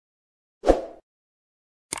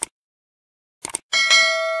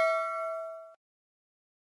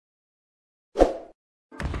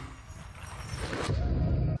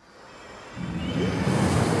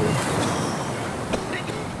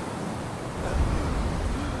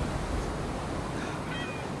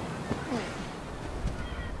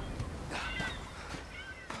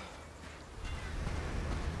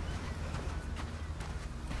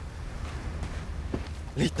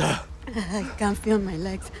I can't feel my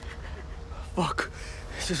legs. Fuck.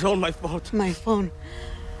 This is all my fault. My phone.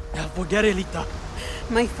 Now forget it, Lita.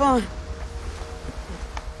 My phone.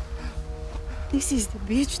 This is the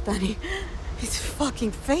beach, Danny. It's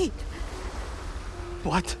fucking fate.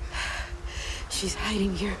 What? She's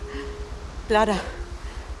hiding here. Clara,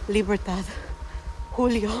 Libertad,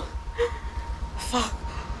 Julio. Fuck,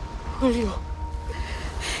 Julio.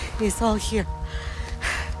 It's all here.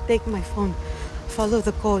 Take my phone. Follow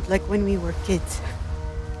the code like when we were kids.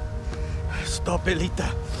 Stop it,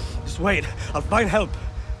 Lita. Just wait. I'll find help.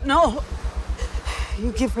 No!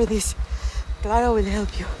 You give her this. Clara will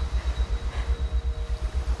help you.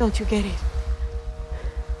 Don't you get it?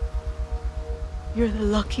 You're the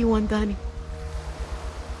lucky one, Danny.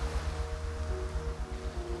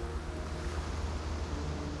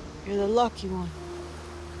 You're the lucky one.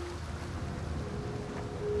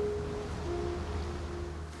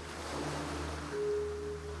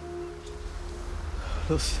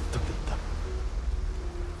 Lo siento, Lita.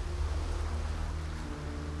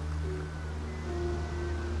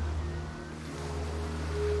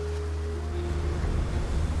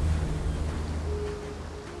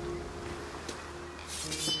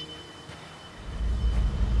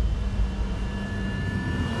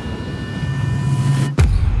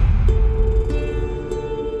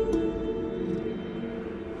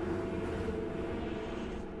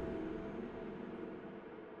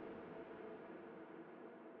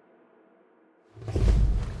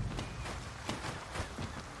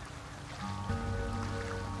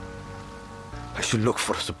 I should look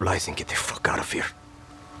for supplies and get the fuck out of here.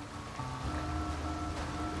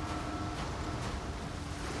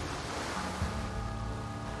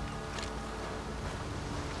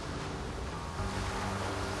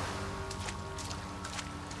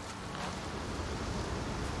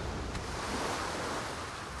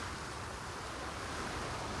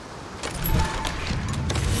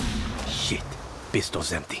 Shit.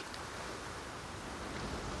 Pistol's empty.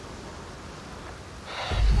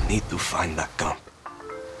 Need to find that camp.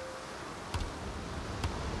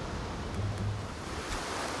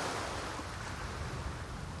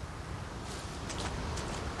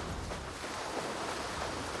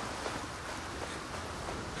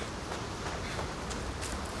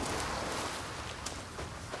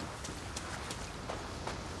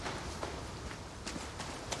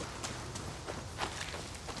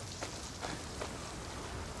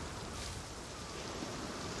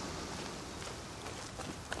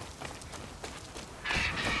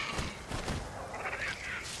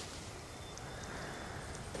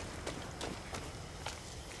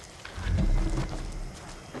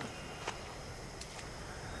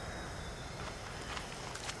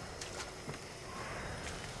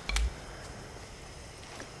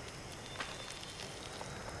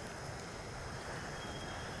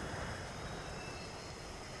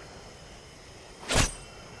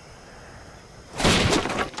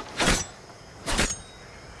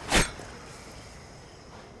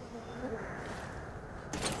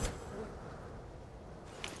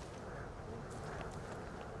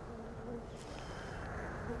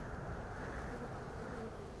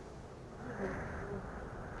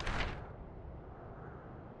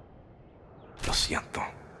 Lo siento.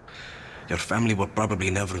 Your family will probably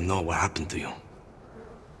never know what happened to you.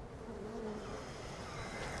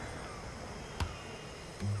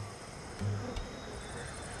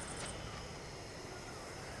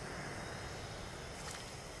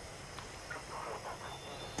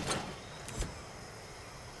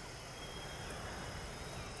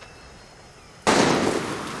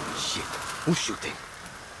 Shit. Who's shooting?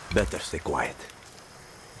 Better stay quiet.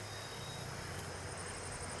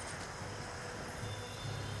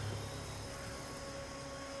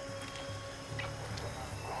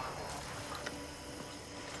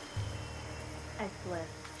 I swear,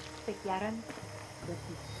 the Yaran, that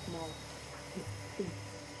is small, it stinks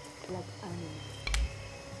like animals.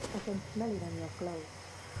 I can smell it on your clothes,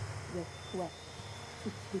 your sweat.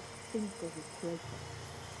 It's distinctly fragrant,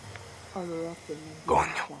 all rotten on the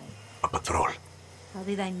Coño, inside. a patrol. How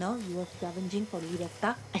did I know you were scavenging for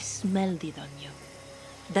Libertad? I smelled it on you.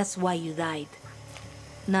 That's why you died.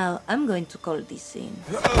 Now, I'm going to call this in.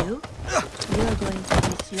 You are going to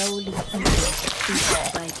be slowly eaten,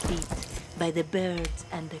 piece by piece, by the birds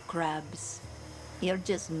and the crabs. You're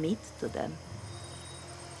just meat to them.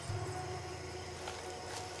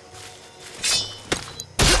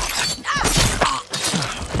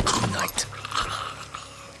 Good night.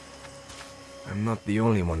 I'm not the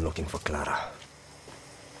only one looking for Clara.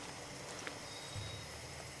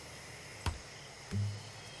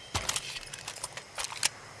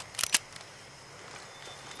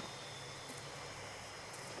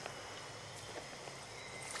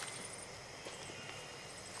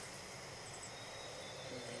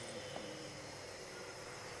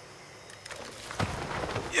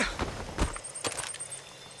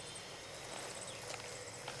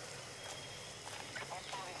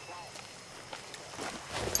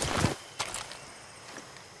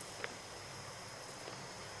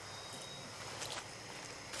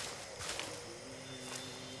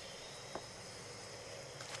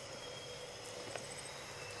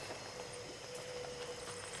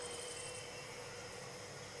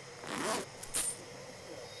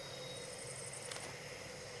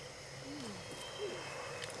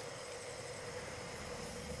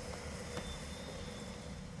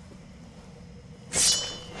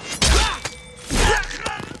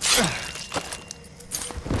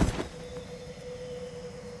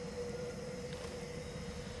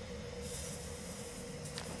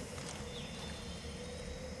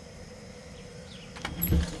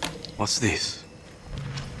 What's this?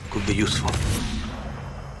 Could be useful.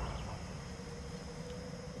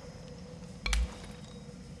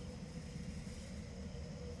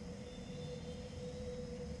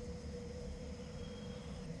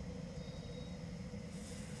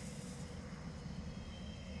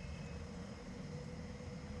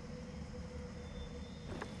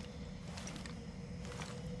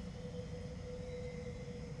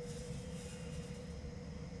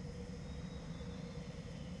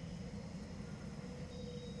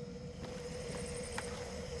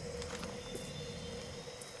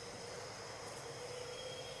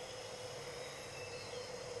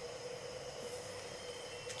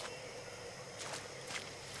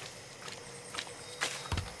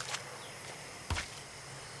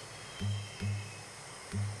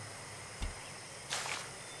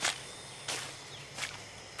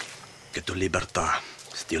 Get to Libertad,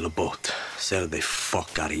 steal a boat, sell the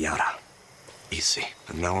fuck out of Yara. Easy.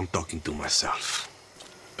 And now I'm talking to myself.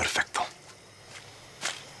 Perfecto.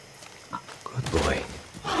 Good boy.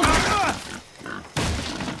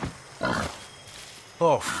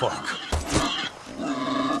 Oh, fuck.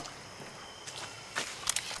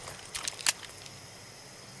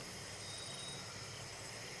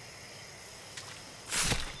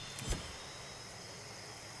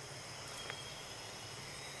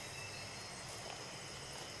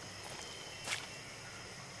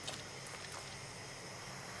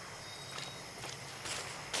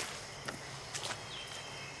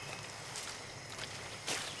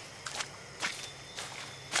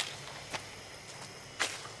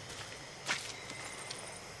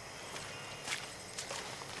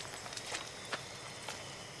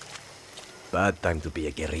 Bad time to be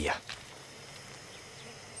a guerrilla.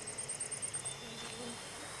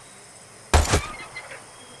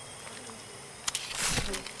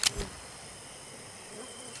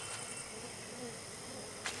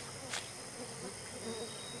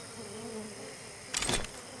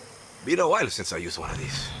 Been a while since I used one of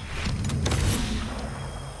these.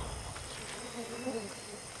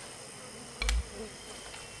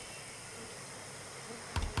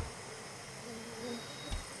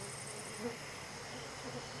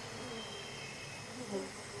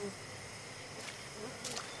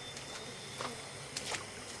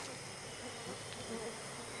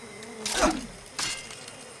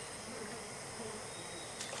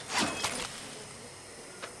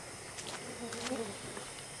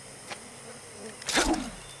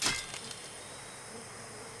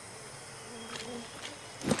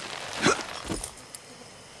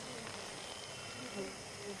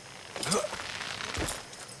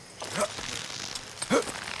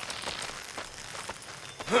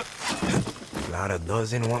 Clara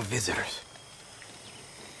doesn't want visitors.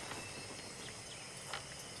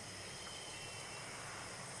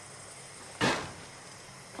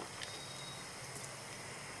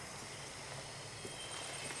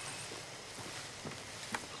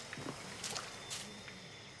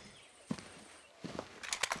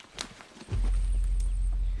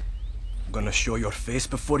 Gonna show your face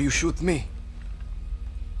before you shoot me?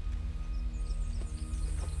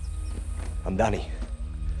 I'm Danny,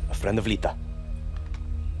 a friend of Lita.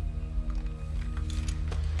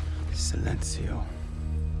 Silencio.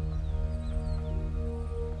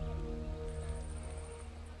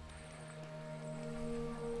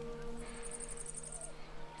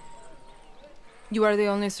 You are the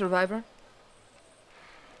only survivor?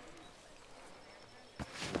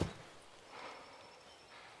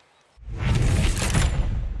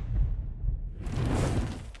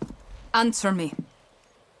 Answer me.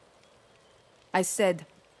 I said,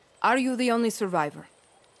 are you the only survivor?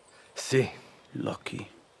 Si. Lucky.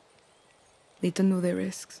 Lita knew the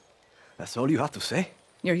risks. That's all you have to say?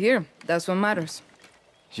 You're here. That's what matters.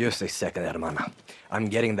 Just a second, hermana. I'm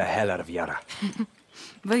getting the hell out of Yara.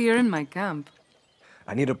 But you're in my camp.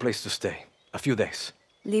 I need a place to stay. A few days.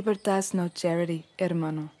 Libertad's no charity,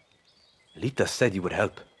 hermano. Lita said you would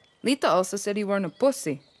help. Lita also said you weren't a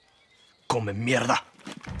pussy. Come mierda!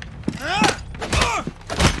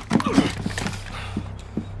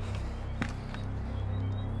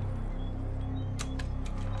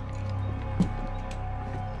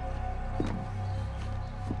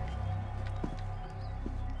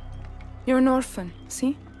 You're an orphan,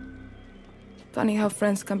 see? Funny how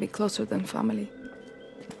friends can be closer than family.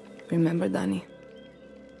 Remember, Danny,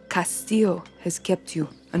 Castillo has kept you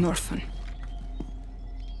an orphan.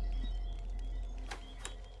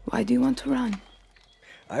 Why do you want to run?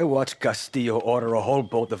 I watched Castillo order a whole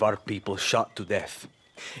boat of our people shot to death.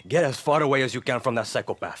 Get as far away as you can from that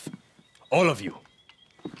psychopath. All of you.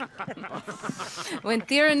 When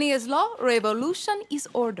tyranny is law, revolution is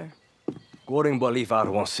order. Scoring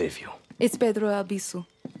Bolivar won't save you. It's Pedro Albizu.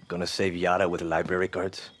 Gonna save Yara with library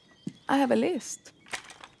cards? I have a list.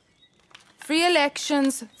 Free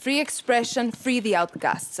elections, free expression, free the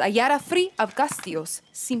outcasts. Ayara free of Castillos.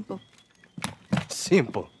 Simple.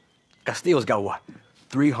 Simple. Castillo's got what?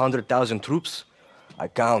 300,000 troops? I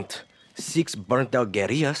count 6 burnt-out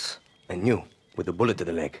guerrillas, and you, with a bullet to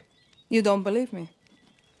the leg. You don't believe me?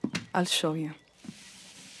 I'll show you.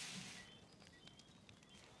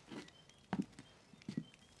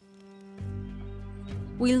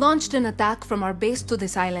 We launched an attack from our base to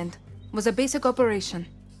this island. It was a basic operation.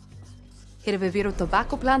 Hit a Viviro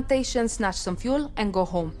tobacco plantation, snatch some fuel, and go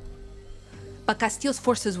home. But Castillo's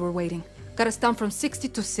forces were waiting. Got us down from 60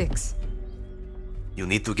 to 6. You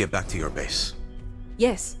need to get back to your base.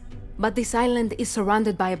 Yes, but this island is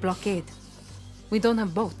surrounded by a blockade. We don't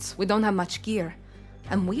have boats, we don't have much gear.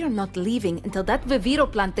 And we are not leaving until that Viviro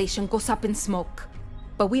plantation goes up in smoke.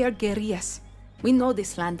 But we are guerrillas. We know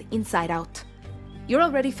this land inside out. You're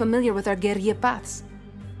already familiar with our guerrilla paths.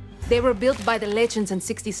 They were built by the legends in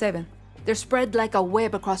 '67. They're spread like a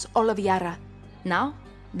web across all of Yara. Now,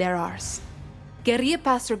 they're ours. Guerrilla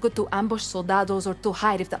paths are good to ambush soldados or to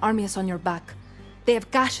hide if the army is on your back. They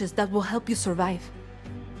have caches that will help you survive.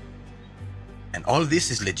 And all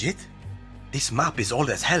this is legit? This map is old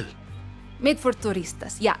as hell. Made for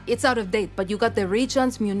turistas. Yeah, it's out of date, but you got the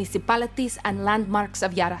regions, municipalities, and landmarks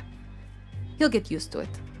of Yara. You'll get used to it.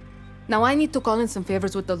 Now I need to call in some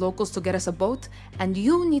favors with the locals to get us a boat, and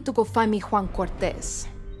you need to go find me Juan Cortez.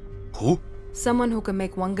 Who? Someone who can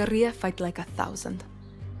make one guerrilla fight like 1,000.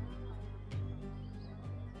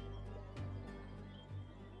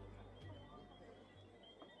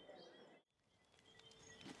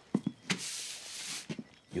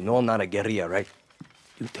 You know I'm not a guerrilla, right?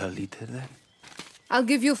 You tell Lita that? I'll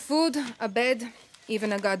give you food, a bed,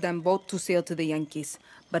 even a goddamn boat to sail to the Yankees.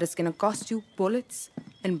 But it's gonna cost you bullets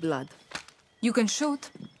and blood. You can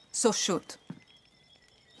shoot, so shoot.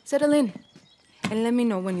 Settle in, and let me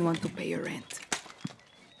know when you want to pay your rent.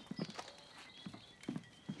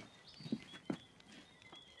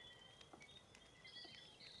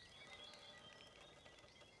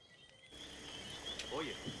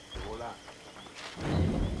 Oye, hola.